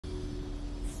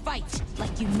Fight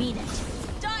like you mean it.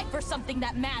 Die for something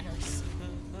that matters.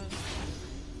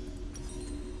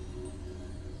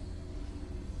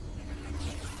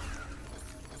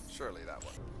 Surely that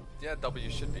one. Yeah, W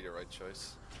should be the right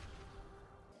choice.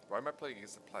 Why am I playing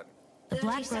against the platinum? The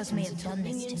Black Rose may have done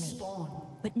this to me,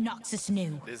 but Noxus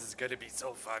knew. This is gonna be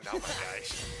so fun, oh my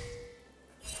gosh.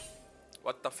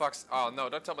 What the fuck's... Oh no,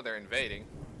 don't tell me they're invading.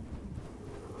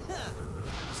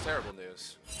 It's terrible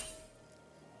news.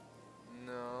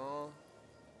 No.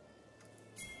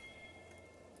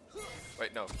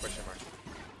 Wait, no, question mark.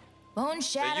 Bone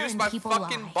shatter They used and my people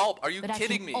fucking lie, bulb. Are you but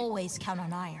kidding I me? can always count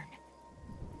on iron.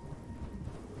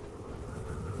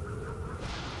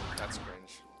 That's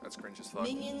cringe. That's cringe as fuck.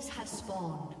 Minions have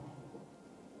spawned.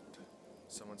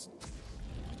 Someone's...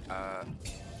 yeah,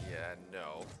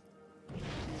 no.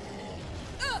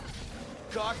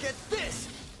 Gawk at this!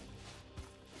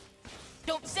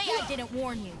 Don't say I didn't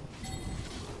warn you.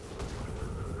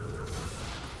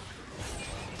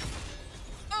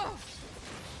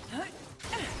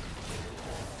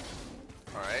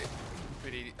 Alright.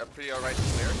 Pretty alright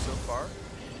clear so far.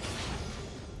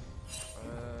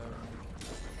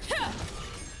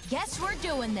 Guess we're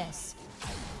doing this.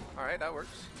 Alright, that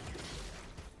works.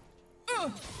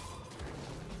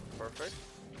 Perfect.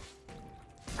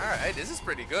 Alright, this is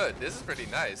pretty good. This is pretty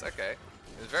nice. Okay.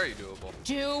 It's very doable.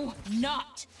 Do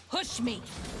not push me.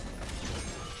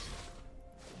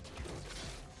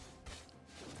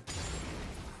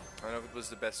 I don't know if it was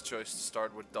the best choice to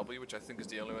start with W, which I think is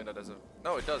the only one that doesn't...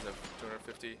 No, it does have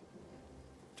 250.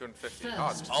 250. Oh,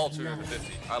 it's all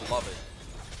 250. I love it.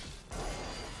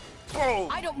 Oh!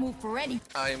 I don't move for any.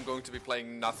 I am going to be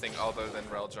playing nothing other than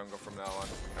Rell Jungle from now on.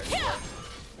 I swear.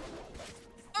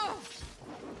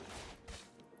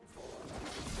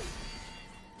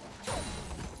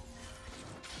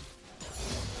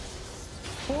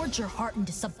 Forge your heart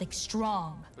into something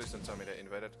strong. Please don't tell me they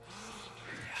invaded.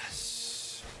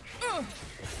 Yes.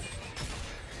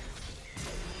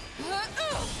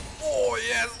 Oh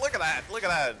yes! Look at that! Look at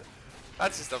that!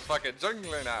 That's just a fucking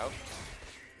jungler now.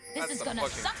 This That's is a gonna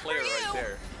fucking suck clear for you. right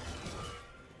there.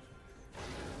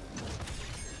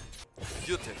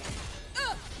 Beauty.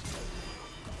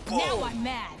 Now I'm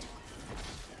mad.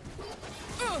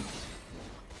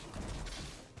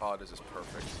 Oh, this is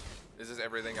perfect. This is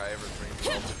everything I ever dreamed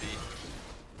Rell to be.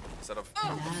 Instead of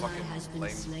fucking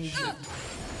lame shit.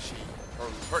 She or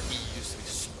her E used to be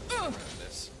so good in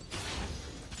this.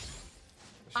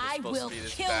 She was I supposed will to be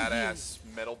this kill badass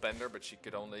metal bender, but she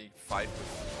could only fight with...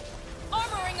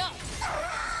 Armoring up.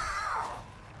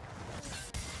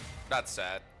 That's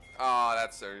sad. Oh,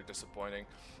 that's very disappointing.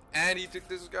 And he took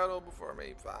this Scuttle before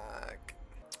me. Fuck.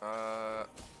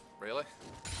 Really?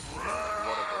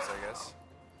 What of this, I guess.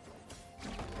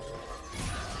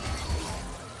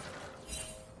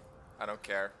 I don't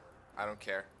care. I don't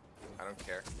care. I don't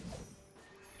care.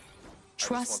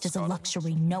 Trust is a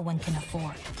luxury no one can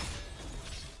afford.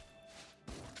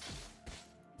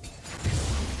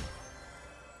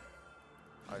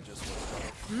 I just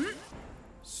want to...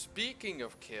 Speaking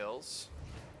of kills...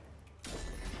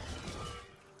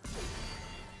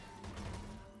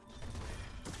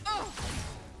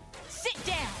 Sit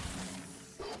down.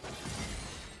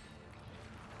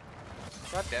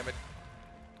 God damn it.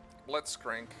 Let's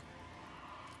crank.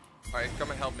 Alright,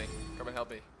 come and help me. Come and help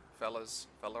me. Fellas.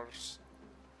 Fellers.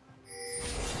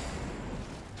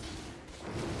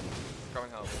 Come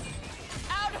and help me.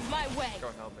 Out of my way. Come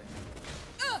and help me.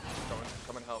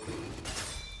 Come and help me.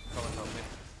 Come and help me.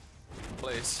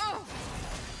 Please.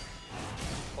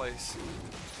 Please.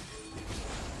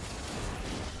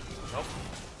 Nope.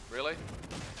 Really?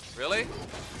 Really?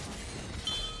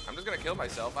 I'm just gonna kill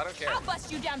myself. I don't care. I'll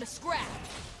bust you down to scrap.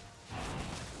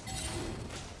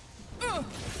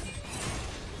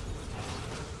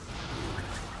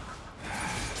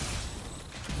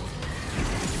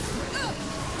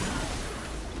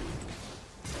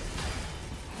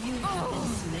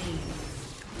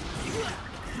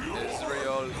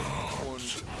 Israel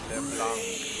und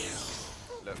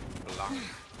LeBlanc.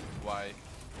 Why?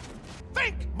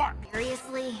 Think, Mark!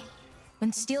 Seriously?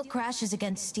 When steel crashes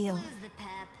against steel, The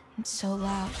pep. it's so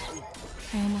loud.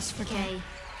 I almost forget. Okay.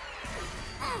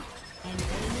 An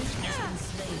enemy has been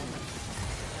slain.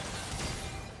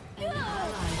 An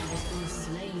ally has been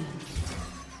slain.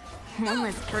 One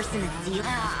less person to deal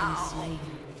has been slain.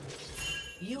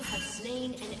 You have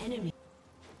slain an enemy.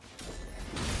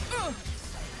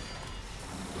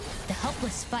 The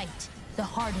helpless fight, the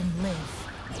hardened live.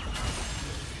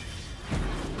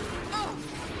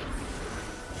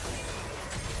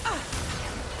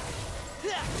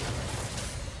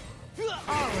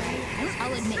 Alright,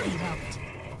 I'll admit you helped.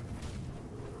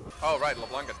 Oh right,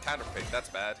 LeBlanc got counterpicked. That's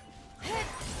bad.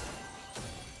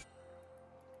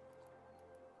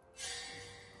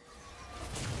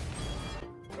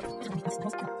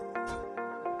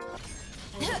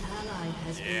 An ally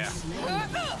has been Yeah. slain.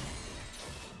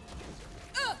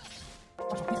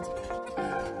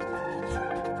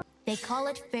 They call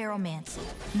it ferromancy,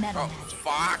 metal Oh magic.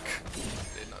 fuck!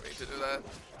 Did not mean to do that.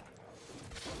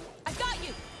 I got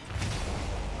you.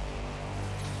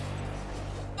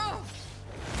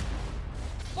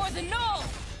 For the null.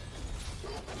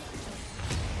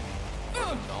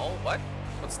 Null? What?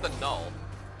 What's the null?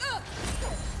 We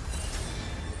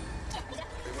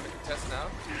want to contest now?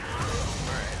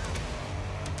 Alright.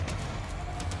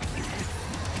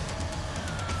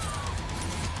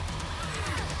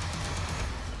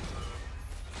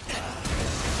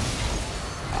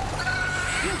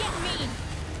 You get me.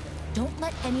 Don't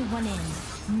let anyone in.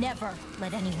 Never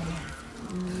let anyone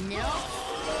in. No.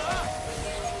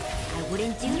 I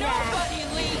wouldn't do that. Nobody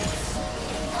leaves.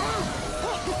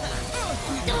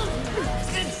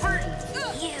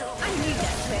 You. I need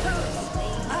that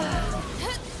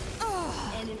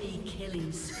enemy killing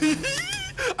spree.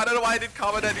 I don't know why I didn't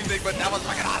comment anything, but that was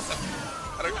fucking awesome.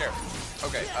 I don't care.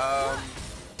 Okay, I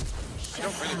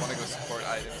don't really want to go support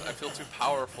items. I feel too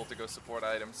powerful to go support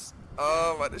items.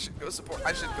 But I should go support.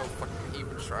 I should go fucking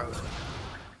even shroud.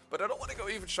 But I don't want to go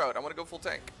even shroud. I want to go full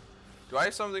tank. Do I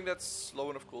have something that's slow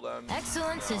enough cooldown?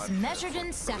 Excellence No, I is don't measured have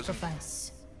in frozen.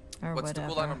 sacrifice. Or What's whatever.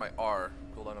 the cooldown on my R?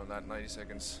 Cooldown on that, 90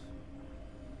 seconds.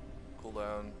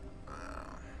 Cooldown.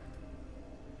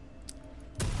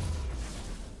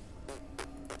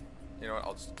 You know what?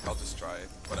 I'll just try it.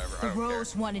 Whatever. I The don't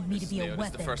Rose care. wanted me to This is be a new. This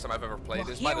is the weapon. first time I've ever played Well,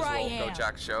 this. Might as here I well go am.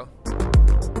 Jack show.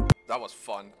 That was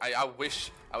fun. I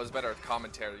wish I was better at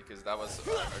commentary because that was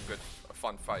a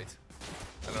fun fight.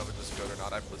 I don't know if it was good or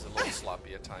not. I was a little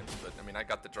sloppy at times, but I mean, I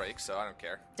got the Drake, so I don't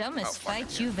care. Dumbest Oh, fuck,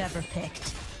 fight yeah. you've ever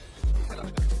picked.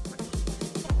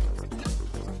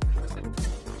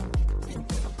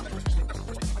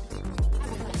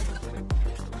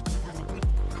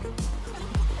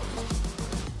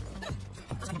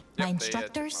 My Yep,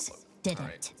 instructors didn't.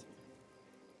 Alright.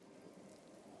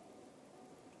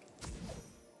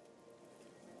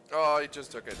 Oh, he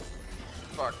just took it.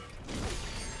 Fuck.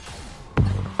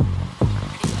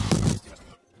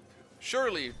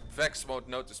 Surely Vex won't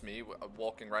notice me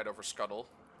walking right over Scuttle.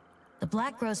 The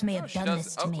Black Rose may Oh, have she done does.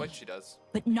 this to Oh, me, wait, she does.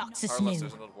 but Noxus Or unless knew.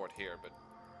 there's another ward here, but.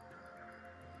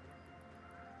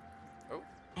 Oh,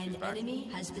 she's An back. enemy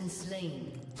has been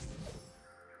slain.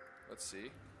 Let's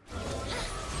see.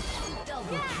 Double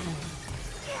kill.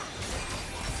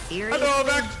 Hello,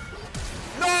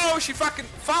 Aavak! No, she fucking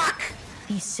fuck!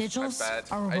 These I'm sigils bad.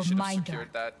 are a I should have reminder.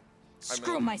 secured that.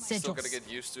 Screw I'm my still sigils. gonna get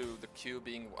used to the Q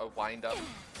being a wind up.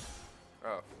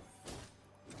 Oh.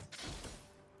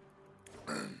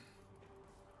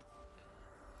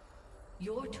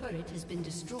 Your turret has been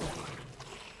destroyed.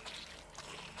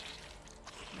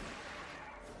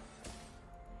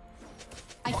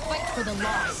 I fight for the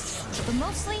lost, but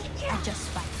mostly I just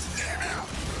fight.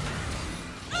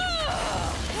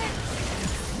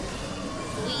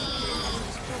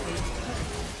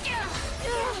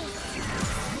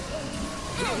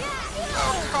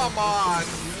 Oh, come on!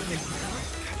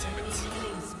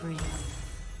 Killing spree.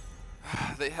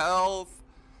 The health.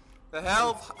 The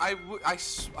health. I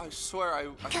swear I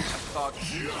thought.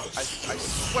 I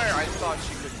swear I thought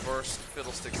she could burst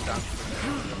Fiddlesticks down from there.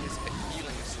 His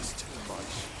healing is just too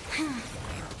much.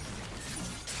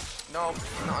 No,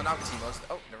 not Timo's.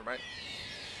 Oh, never mind.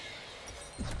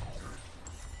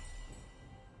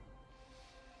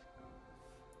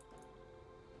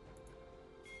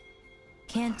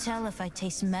 Can't tell if I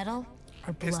taste metal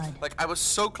or blood. Like, I was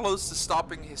so close to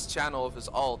stopping his channel of his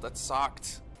ult. That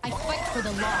sucked. I fight for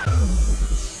the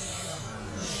lost.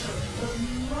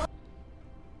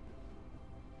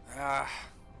 Ah.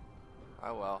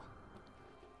 Oh well.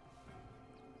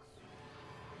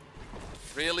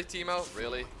 Really, Timo?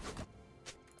 Really?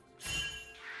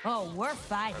 Oh, we're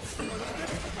fighting.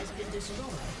 Has been destroyed.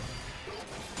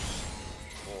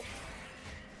 Cool.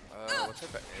 What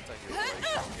type of anti-hero can I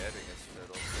get against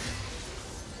Fiddle?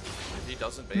 If he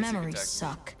doesn't basic Memories attack,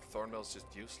 suck. Thornmill's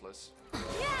just useless.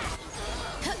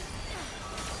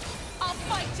 I'll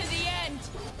fight to the end.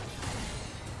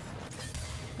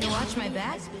 You watch my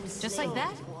back? Just like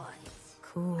that?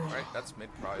 Cool. Alright, that's mid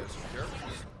priors from here.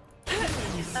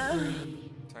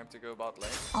 Time to go bot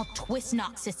lane. I'll twist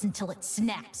Noxus until it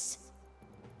snaps.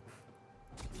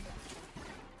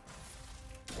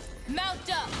 Mount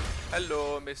up.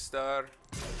 Hello, mister.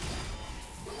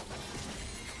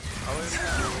 How are you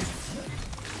doing?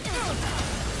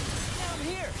 Down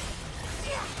here.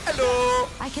 Hello!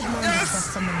 I could learn Yes! this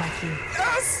from someone like you.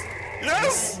 Yes!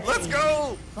 Yes! Let's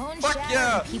go! Bone Fuck shatter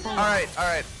yeah! people Alright,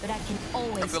 alright. But I can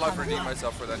always I feel I've come redeemed back.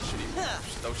 myself for that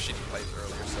those shitty plays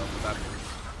earlier, so that.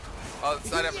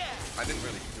 I didn't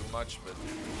really do much, but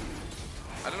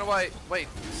I don't know why. Wait,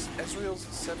 Ezreal's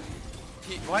 7.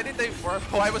 Why did they?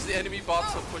 Why was the enemy bot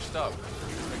so pushed up? Makes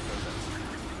no sense.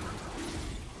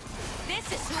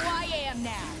 This is who I am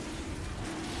now.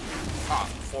 Ah,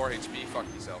 4 HP. Fuck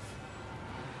yourself.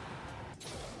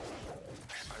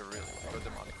 I really want to go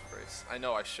Demonic Embrace. I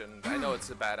know I shouldn't. I know it's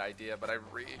a bad idea, but I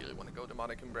really want to go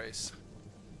Demonic Embrace.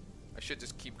 I should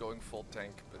just keep going full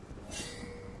tank, but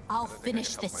I'll I think I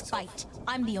finish can help this myself. fight.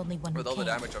 I'm the only one who With all the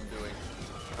can. damage I'm doing.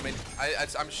 I mean,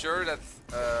 I'm sure that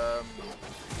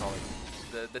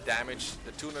the damage,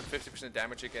 the 250%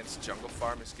 damage against jungle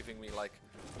farm is giving me like,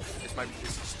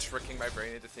 is tricking my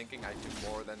brain into thinking I do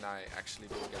more than I actually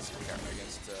do against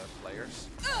players.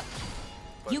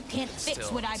 But You can't fix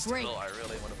still, what I bring. I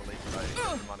really want to believe that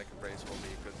Demonic Embrace will be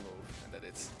a good move and that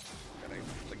it's gonna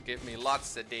like, give me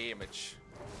lots of damage.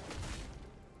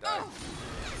 Die. Alright.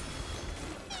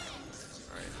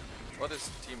 What is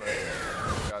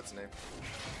Tomatohead? In God's name.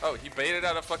 Oh, he baited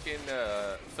out a fucking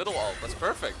fiddle ult. That's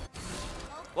perfect.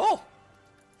 Whoa!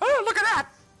 Oh, look at that!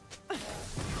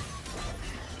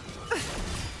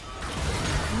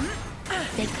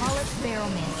 They call it barrel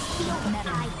man.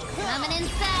 Coming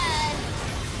inside.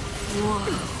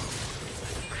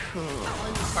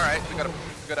 Alright,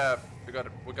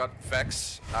 we got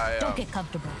Vex. Don't get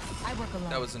comfortable. I work alone.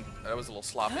 That was a little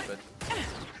sloppy, but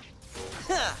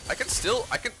I can.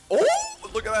 Oh,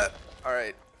 look at that! All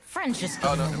right. Friends just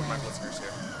Oh get no, in the never way. mind. Blitzkrieg's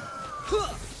here.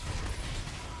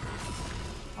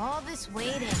 All this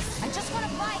waiting. I just want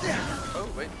to fight. Oh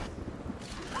wait.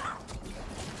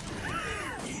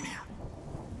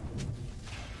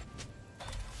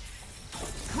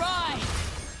 Grind.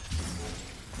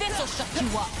 This'll shut you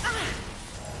up.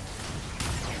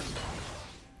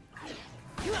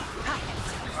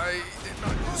 I did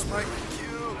not use my Q.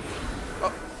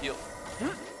 Oh, heal.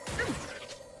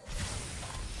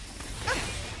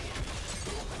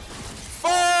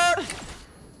 Fuck!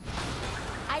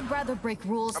 I'd rather break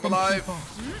rules I'm than alive. people,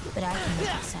 but I can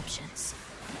make exceptions.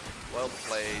 Well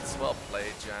played,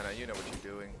 Janna. You know what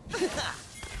you're doing.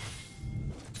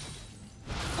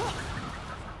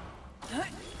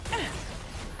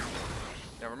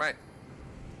 Never mind.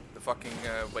 The fucking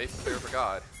wave clear for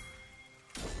God.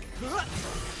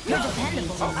 You're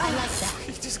dependable. I like that.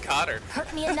 He just got her.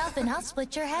 Hurt me enough and I'll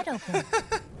split your head open.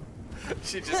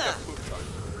 She just got pooped on.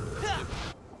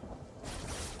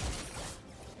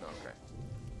 No, okay.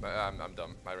 But, I'm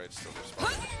dumb. My rage still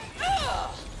responds.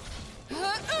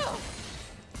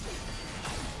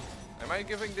 Am I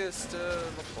giving this to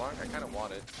LeBlanc? I kind of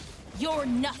want it. You're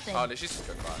nothing. Oh, no, she's just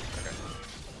gonna bot. Okay.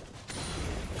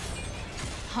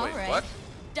 All Wait, right. what?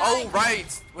 Die. Oh,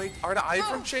 right! Wait, are the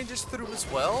Ivern changes through as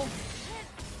well?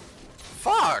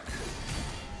 Fuck!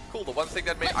 Cool, the one thing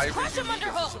that made Let's Ivern crush him unique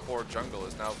as a underhook. support jungle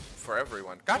is now for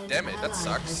everyone. God damn it, that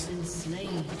sucks. Been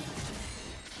slain.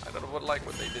 I don't know what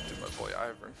they did to my boy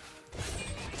Ivern.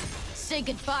 Say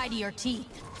goodbye to your teeth.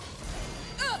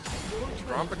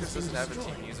 Grompicus doesn't have a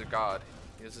team, he's a god.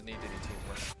 He doesn't need any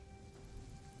teamwork.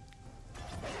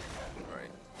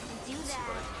 Alright. Do that.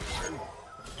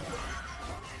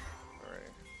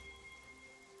 Alright.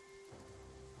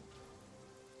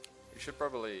 We should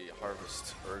probably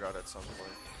harvest Urgot at some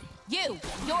point. You're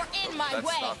in my That's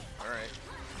way. not. Alright.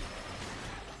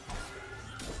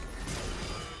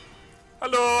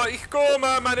 Hallo, ich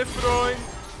komme, meine Freund!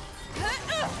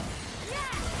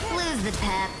 Lose the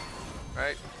pep.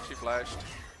 Alright, she flashed.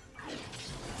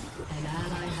 An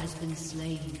ally has been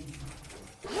slain.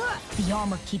 The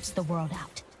armor keeps the world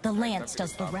out. The lance Something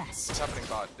does the is rest. What's happening,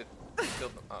 bot? Did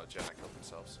killed them? Oh, Jenna killed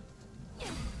themselves.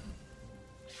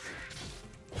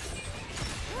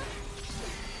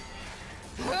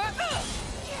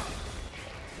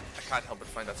 I can't help but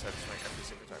find that satisfying every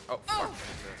single time. Oh, fuck.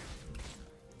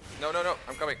 No, no, no,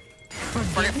 I'm coming.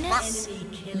 Forgiveness?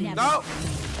 Never. No!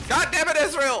 God damn it,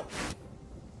 Israel!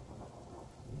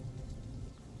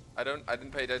 I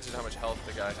didn't pay attention to how much health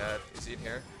the guy had. Is he in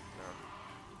here? No.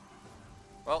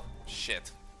 Well,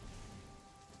 shit.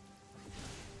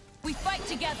 We fight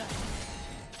together.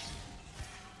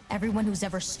 Everyone who's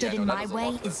ever stood Yeah, no, in that my was a way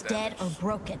lot less is dead or damage.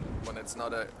 broken. When it's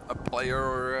not a player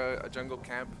or a jungle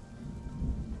camp.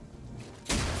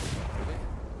 Really?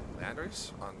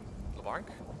 Landers on LeBlanc?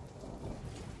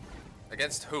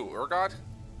 Against who? Urgot?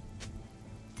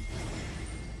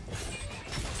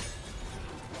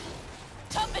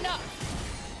 Toughen up!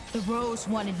 The Rose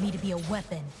wanted me to be a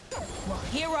weapon. Well,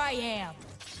 here I am.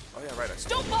 Oh yeah, right.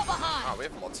 Don't fall behind. Oh, we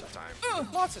have lots of time.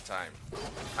 Lots of time.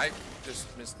 I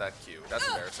just missed that cue. That's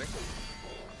embarrassing.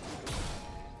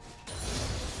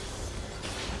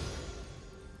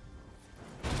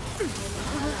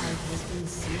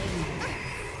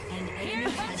 Here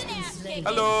comes an ass kick.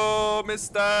 Hello,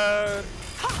 mister.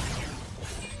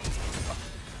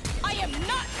 I am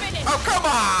not finished. Oh, come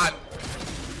on!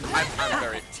 I'm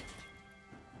very...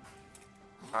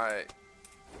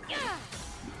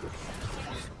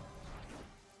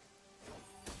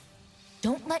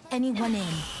 Don't let anyone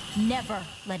in. Never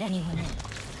let anyone in.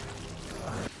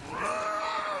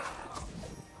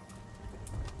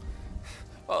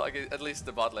 Well, like, at least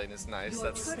the bot lane is nice.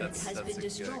 That's a good thing.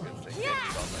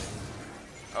 Yeah. Bot lane.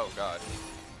 Oh god.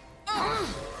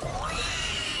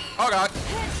 Oh god!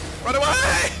 Run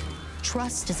away!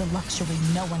 Trust is a luxury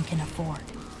no one can afford.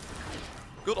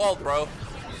 Good ult, bro.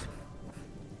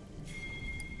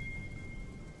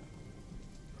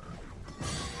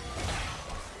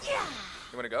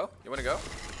 You wanna go? You wanna go?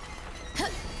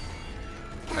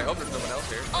 I hope there's no one else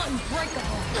here.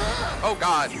 Unbreakable. Oh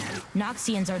god.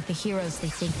 Noxians aren't the heroes they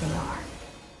think they are.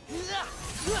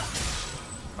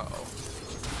 Uh-oh.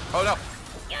 Oh no.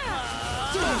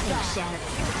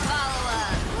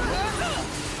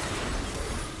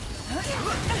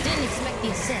 Didn't expect the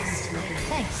assist.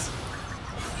 Thanks.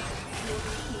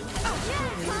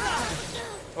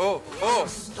 Oh,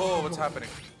 what's happening?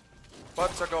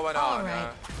 What's going on? All right.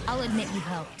 I'll admit you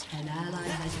helped. An ally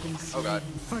has been Oh god.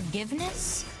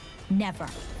 Forgiveness? Never.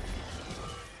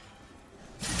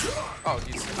 Oh,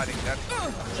 he's hiding that.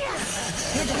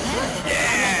 You're dependent.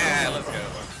 Yeah, let's go.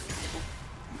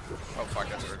 Oh fuck,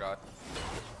 I forgot.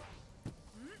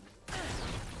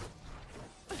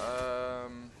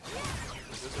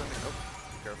 Is this one? Oh,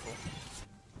 careful.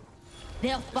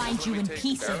 They'll find you in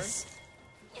pieces.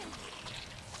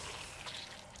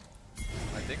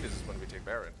 I think this is when we take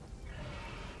Baron.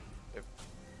 If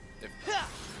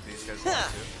these guys want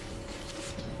to.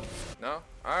 No?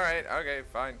 Alright, okay,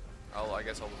 fine. I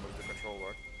guess I'll remove the control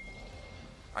ward.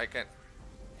 I can't.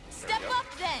 Step up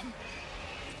then.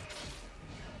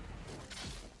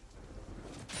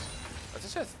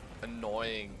 That's just an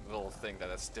annoying little thing that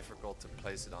it's difficult to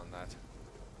place it on that.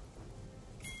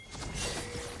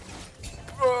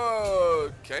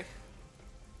 Okay.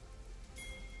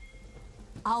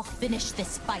 I'll finish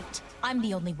this fight. I'm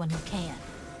the only one who can.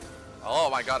 Oh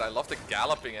my god, I love the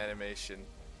galloping animation.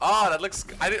 Oh, that looks...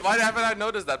 why haven't I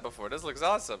noticed that before? This looks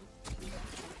awesome.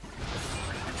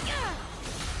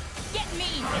 Get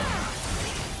me!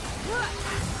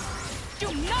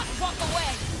 Do not walk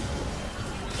away!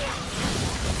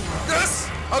 Yes!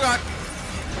 Oh god!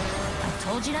 I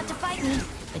told you not to fight me,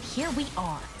 but here we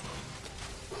are.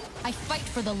 I fight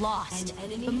for the lost,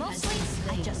 but mostly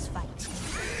I just fight.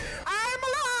 I'm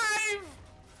alive!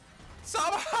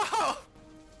 Somehow!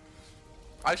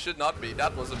 I should not be.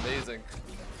 That was amazing.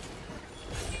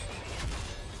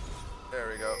 There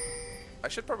we go. I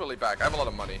should probably back. I have a lot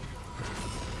of money.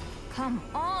 Come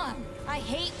on! I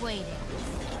hate waiting.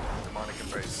 Demonic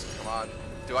Embrace. Come on.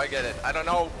 Do I get it? I don't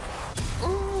know.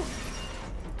 Ooh.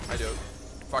 I do.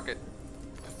 Fuck it.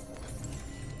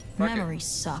 Memories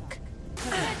suck. The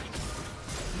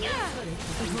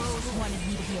world wanted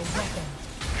me to be a weapon.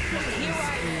 Here I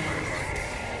am.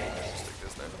 Just take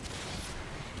this then.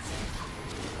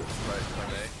 Right, if I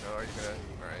may. No, are you gonna?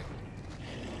 Alright.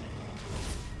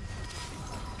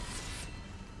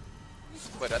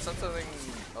 Wait, that's not something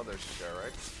others share,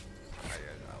 right?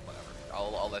 Whatever.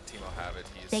 I'll let Timo have it.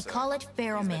 He's, They call it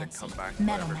Pheromancy,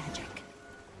 metal magic.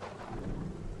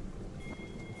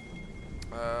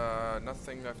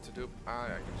 Nothing left to do. I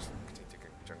can just continue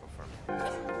taking jungle farm.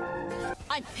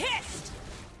 I'm pissed!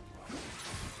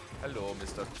 Hello,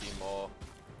 Mr. Timo.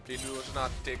 Please do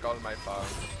not take all my farm.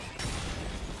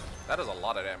 That is a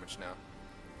lot of damage now.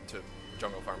 To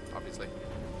jungle farm, obviously.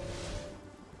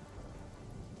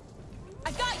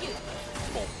 I got you!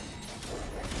 Boom.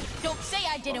 Don't say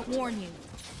I didn't warn you.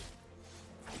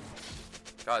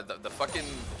 God, the fucking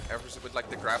with like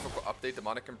the graphical update,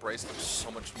 Demonic Embrace looks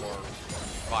so much more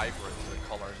vibrant in the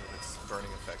colors of its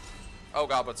burning effect. Oh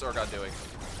god, what's Urgot doing?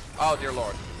 Oh dear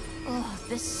lord. Oh,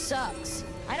 this sucks.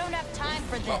 I don't have time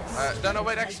for this. No,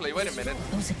 wait, actually, wait a minute.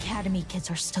 Those Academy kids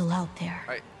are still out there.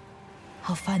 Right.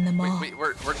 I'll find them all.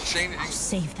 We're changing. I'll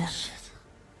save them.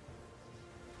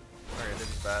 Okay, this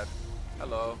is bad.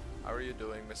 Hello, how are you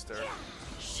doing, mister?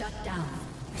 Shut down.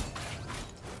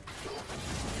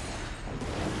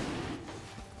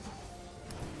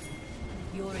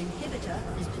 Your inhibitor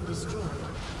has been destroyed.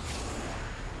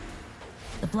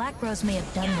 The Black Rose may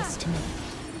have done this to me,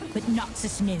 but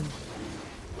Noxus knew.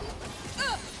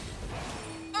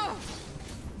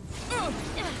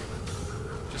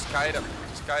 kite him.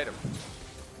 Just kite him.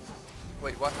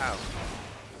 Wait, what? How?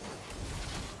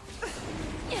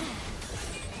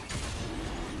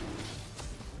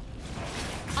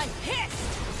 I'm pissed!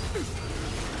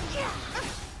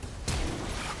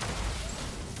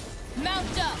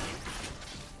 Mount up!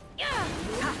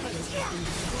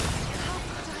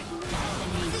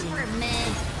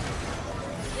 Superman.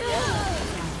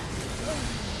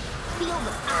 Feel the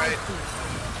Alright.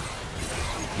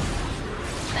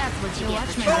 That's what you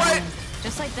Watch my Oh, wait. hands.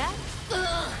 Just like that?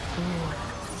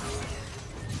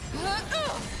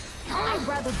 I'd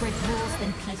rather break rules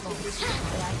than people,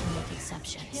 but I can make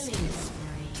exceptions. killing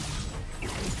spree.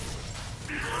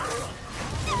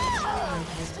 Tomatohead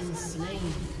has been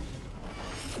slain.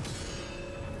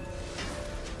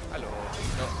 Hello.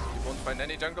 No, you won't find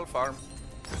any jungle farm.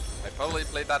 I probably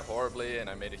played that horribly and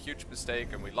I made a huge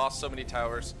mistake and we lost so many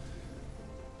towers.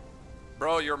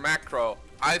 Bro, you're macro.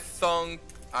 I thunk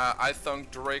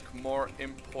Drake more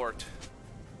import.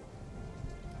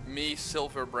 Me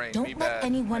silver brain. Don't me let bad,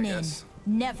 anyone I in. guess.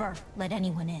 Never let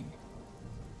anyone in.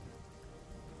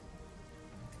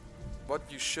 What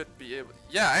you should be able.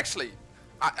 Yeah, actually,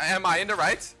 am I in the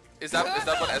right? Is that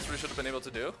what Ezreal should have been able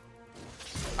to do? All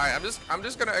right, I'm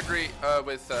just gonna agree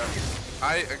with.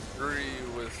 I agree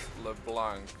with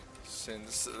LeBlanc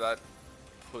since that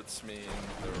puts me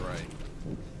in the right.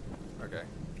 Okay,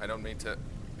 I don't mean to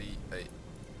be a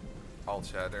all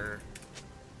chatter.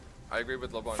 I agree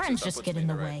with LeBlanc. Friends since that just puts get me in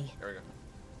the right. way. There we go.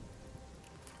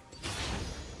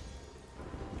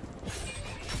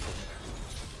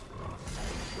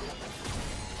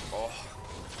 Oh,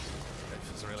 that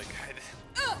feels really good.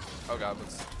 Oh god,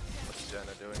 what's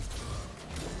Jenna doing?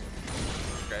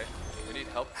 Okay, we need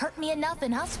help. Hurt me enough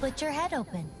and I'll split your head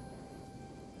open.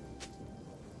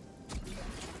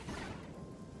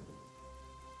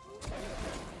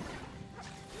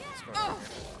 What's going on here?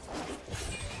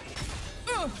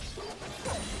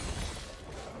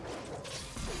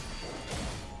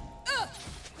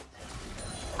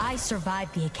 I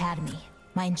survived the academy.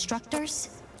 My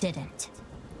instructors didn't.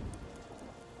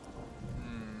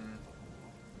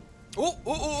 Ooh, ooh,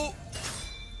 ooh, ooh.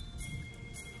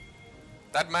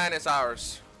 That man is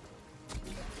ours.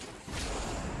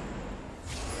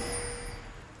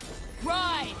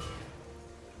 Ride!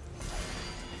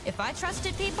 If I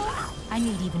trusted people, I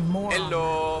need even more.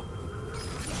 Hello.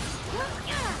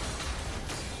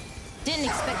 Didn't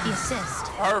expect the assist.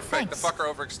 Perfect. Thanks. The fucker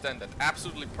overextended.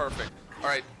 Absolutely perfect. All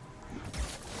right.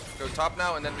 Go top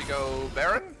now, and then we go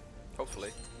Baron.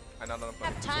 Hopefully. I don't know.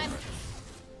 Have time.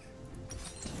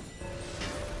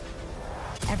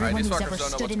 Alright, Everyone these who's fuckers ever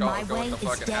don't know stood what's in my going way to is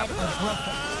fucking dead happen. or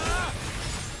broken.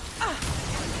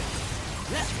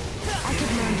 I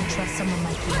could learn to trust someone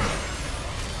like you.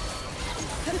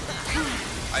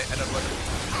 I don't like it.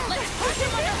 Let's push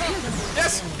him under hook.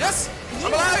 Yes! Yes!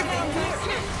 I'm alive!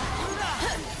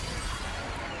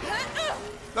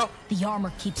 No! The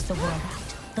armor keeps the world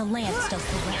out. The lance does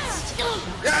the rest.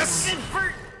 Yes!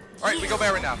 Alright, we go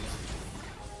Baron now.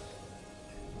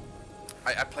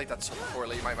 I played that so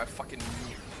poorly. My fucking.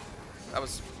 That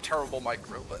was terrible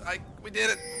micro, but we did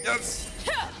it. Yes!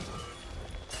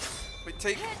 We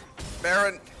take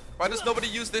Baron. Why does nobody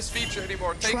use this feature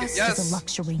anymore? Take Trust it, yes! is a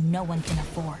luxury no one can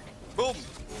afford. Boom!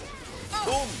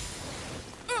 Boom!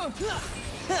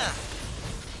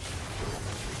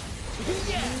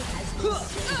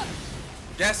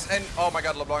 Yes, and oh my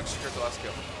god, LeBlanc secured the last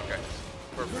kill. Okay,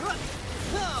 perfect.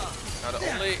 Now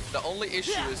the only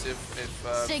issue is if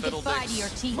Say goodbye to your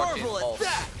Fiddledicks team. fucking Marvel at ults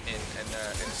that! and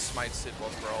smites it while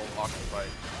we're all occupied.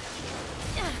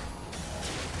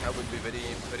 That would be very,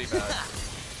 very bad.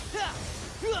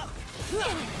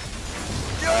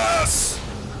 Yes!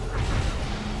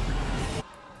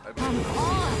 Come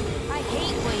on! I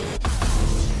hate waiting.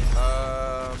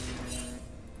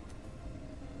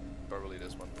 Probably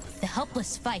this one. The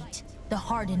helpless fight. The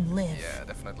hardened live. Yeah,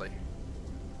 definitely.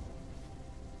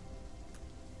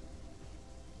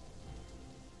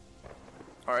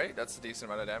 Alright, that's a decent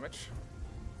amount of damage.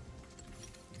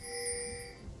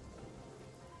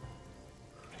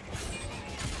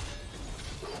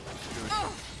 Dude,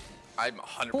 I'm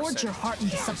 100% Forge your heart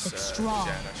into something strong.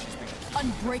 Janna. She's been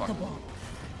Unbreakable.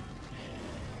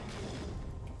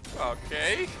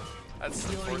 okay, that's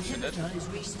unfortunate. Is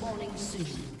respawning soon.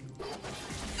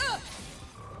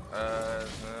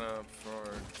 Up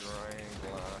for drying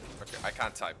glass. Okay, I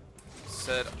can't type.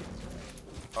 Set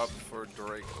up for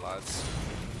Drake lads.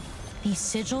 These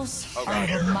sigils Oh, are God.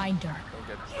 a reminder.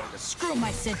 Don't get. Screw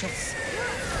my sigils.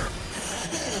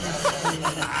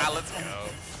 Ah, let's go.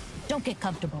 Don't get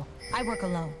comfortable. I work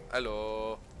alone.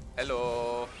 Hello.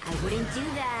 Hello. I wouldn't do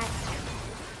that.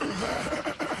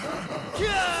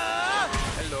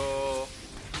 Hello.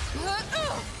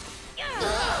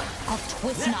 I'll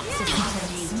twist Noxus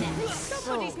until it snaps.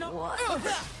 Somebody's not.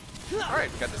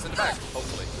 Alright, we got this in the back.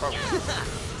 Hopefully. Probably.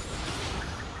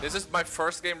 This is my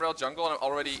first game Rell Jungle and I'm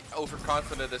already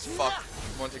overconfident as fuck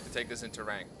wanting to take this into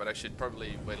rank, but I should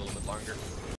probably wait a little bit longer.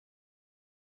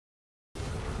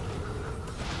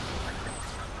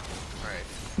 Alright.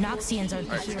 Noxians are the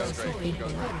Alright, heroes goes that right. beat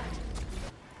Goes them. right.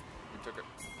 You took it.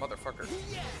 Motherfucker.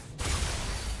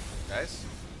 Guys?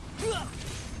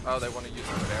 Oh, they want to use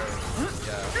it with arrows.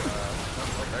 Yeah,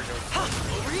 oh, there goes.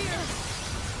 Over here.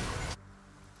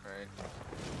 Alright.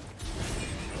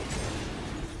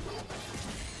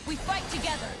 We fight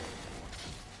together.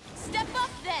 Step up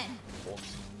then. Bom,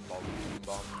 bom,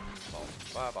 bom, bom,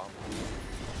 ba, bom.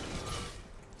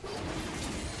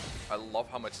 I love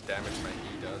how much damage my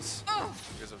E does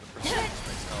because of the percentage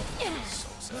myself. It's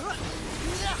so sad.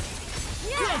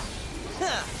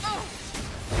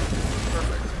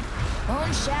 Perfect.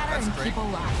 Bone shatter That's and great. keep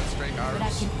alive. That's great, But I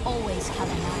arrows. can always count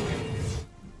on iron.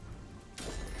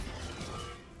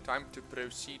 Time to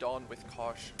proceed on with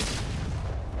caution.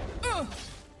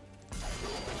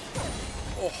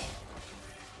 Oh,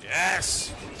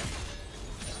 yes!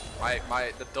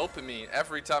 The dopamine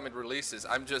every time it releases,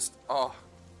 I'm just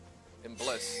in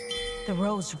bliss. The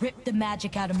rose ripped the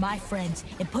magic out of my friends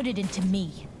and put it into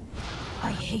me.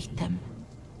 I hate them.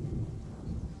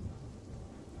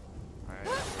 Alright.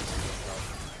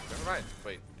 Never mind.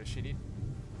 Wait, does she need?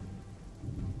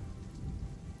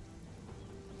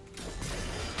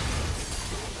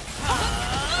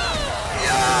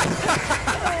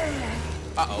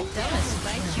 Uh-oh. Don't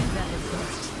expect you better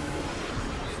first.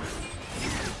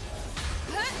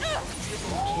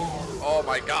 Oh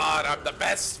my god, I'm the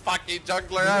best fucking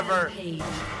jungler ever!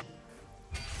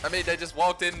 I mean, they just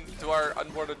walked into our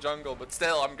unboarded jungle, but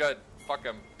still, I'm good. Fuck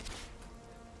them.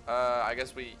 I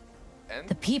guess we end?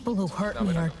 The people who hurt No, we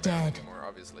me don't are go down dead. anymore,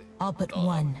 obviously. All but Duh.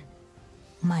 one.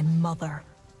 My mother.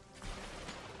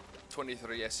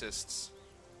 23 assists.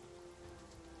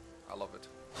 I love it.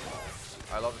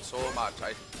 I love it so much.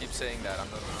 I keep saying that. I'm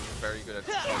not very good at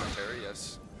commentary,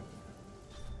 yes.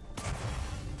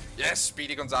 Yes,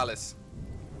 Speedy Gonzalez.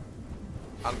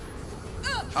 Oh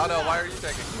no, why are you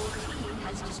taking?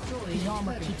 Has destroyed The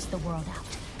armor keeps the world out.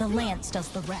 The lance does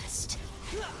the rest.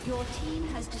 Your team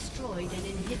has destroyed an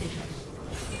inhibitor.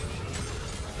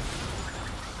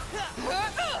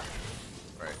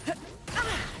 Right.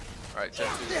 Alright, check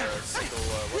to single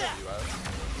one of you out.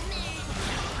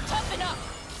 Toughen up!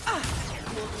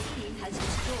 Your team has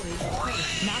destroyed a turret.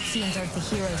 Noxians aren't the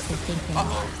heroes they think they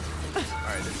are.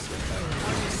 Alright, this is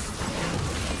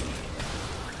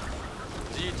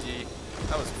GG.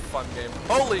 That was a fun game.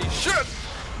 Holy shit!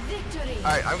 Victory!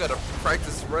 Alright, I'm gonna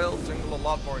practice Rell Jungle a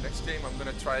lot more next game. I'm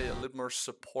gonna try a little more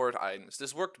support items.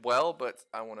 This worked well, but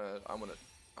I'm gonna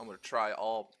try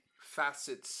all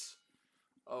facets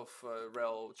of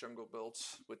Rell Jungle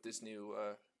builds with this new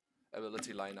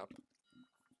ability lineup.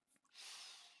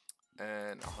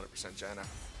 And 100% Janna.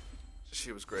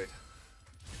 She was great.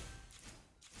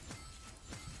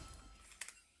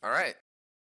 Alright.